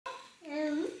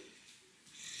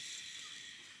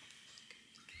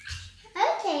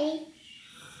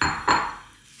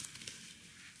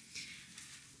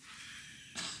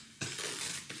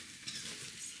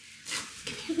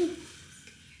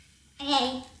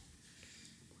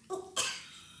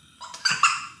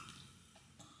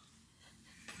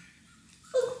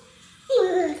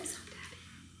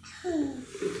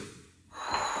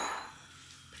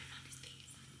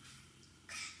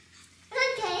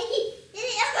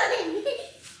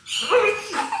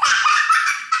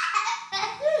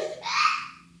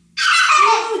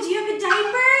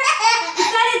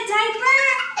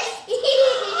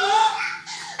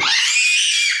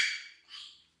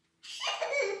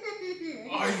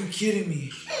you kidding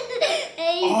me?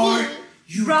 Are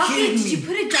you Rocky, kidding me? did you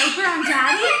put a diaper on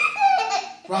Daddy?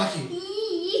 Rocky.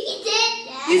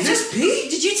 Is this pee?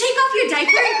 Did you take off your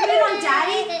diaper and put it on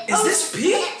Daddy? Is this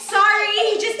pee? Sorry,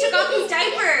 he just took off his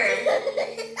diaper.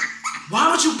 Why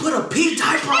would you put a pee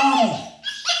diaper on me?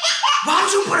 Why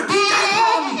would you put a pee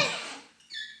diaper on me?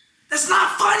 That's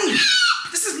not funny.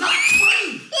 This is not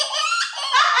funny.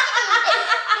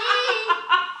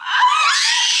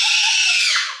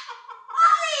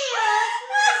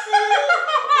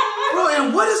 Bro,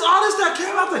 and what is all this that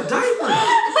came out the diaper?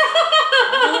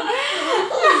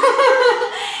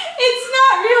 It's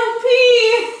not real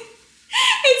pee.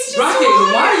 It's just Rocky,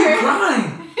 water. why are you crying?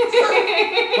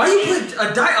 Why you put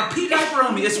a pee diaper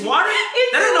on me? It's water?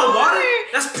 That ain't no water.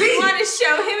 That's pee. You want to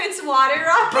show him it's water,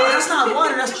 Rocky? Bro, that's not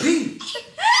water. That's pee.